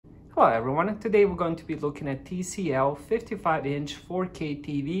Hello everyone, today we're going to be looking at TCL 55-inch 4K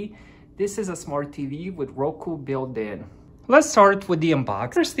TV. This is a smart TV with Roku built in. Let's start with the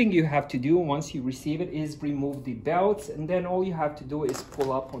unboxing. First thing you have to do once you receive it is remove the belts, and then all you have to do is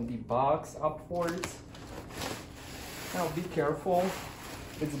pull up on the box upwards. Now be careful,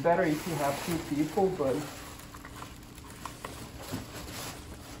 it's better if you have two people, but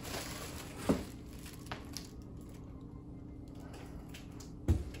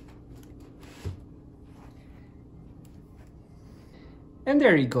and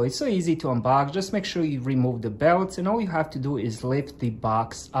there you go, it's so easy to unbox. Just make sure you remove the belts, and all you have to do is lift the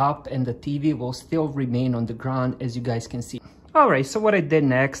box up and the TV will still remain on the ground, as you guys can see. Alright, so what I did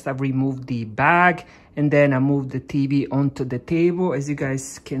next, I removed the bag and then I moved the TV onto the table, as you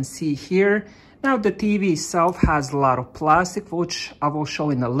guys can see here. Now the TV itself has a lot of plastic, which I will show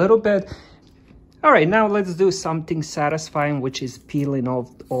in a little bit. Alright, now let's do something satisfying, which is peeling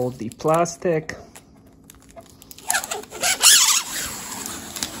off all the plastic.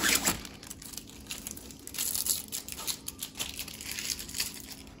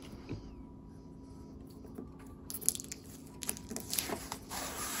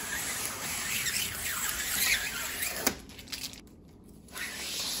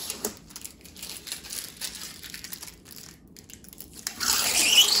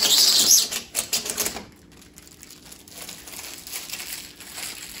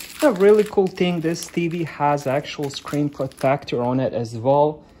 A really cool thing, this TV has actual screen protector on it as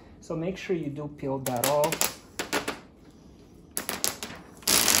well, so make sure you do peel that off.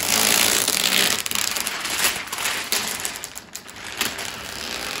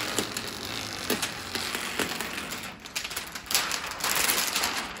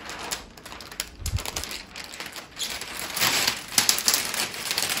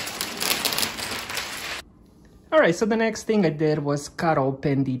 Alright, so the next thing I did was cut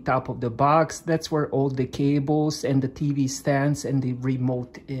open the top of the box. That's where all the cables and the TV stands and the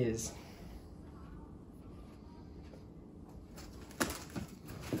remote is.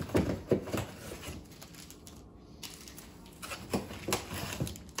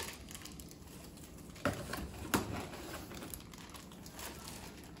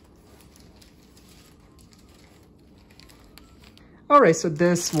 Alright, so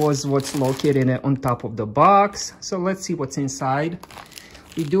this was what's located on top of the box. So let's see what's inside.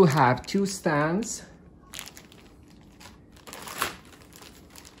 We do have two stands.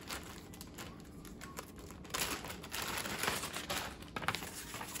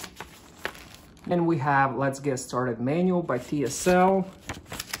 And we have Let's Get Started manual by TCL.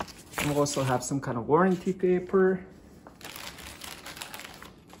 We also have some kind of warranty paper.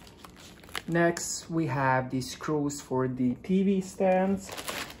 Next, we have the screws for the TV stands.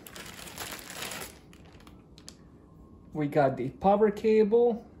 We got the power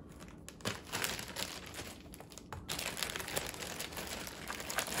cable.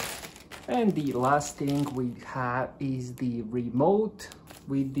 And the last thing we have is the remote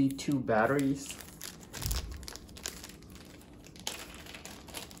with the two batteries.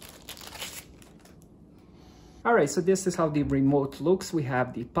 Alright, so this is how the remote looks. We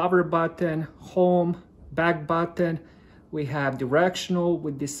have the power button, home, back button. We have directional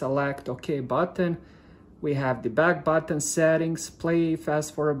with the select OK button. We have the back button, settings, play,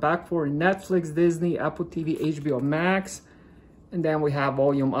 fast forward, back forward, Netflix, Disney, Apple TV, HBO Max. And then we have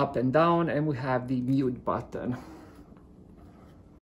volume up and down, and we have the mute button.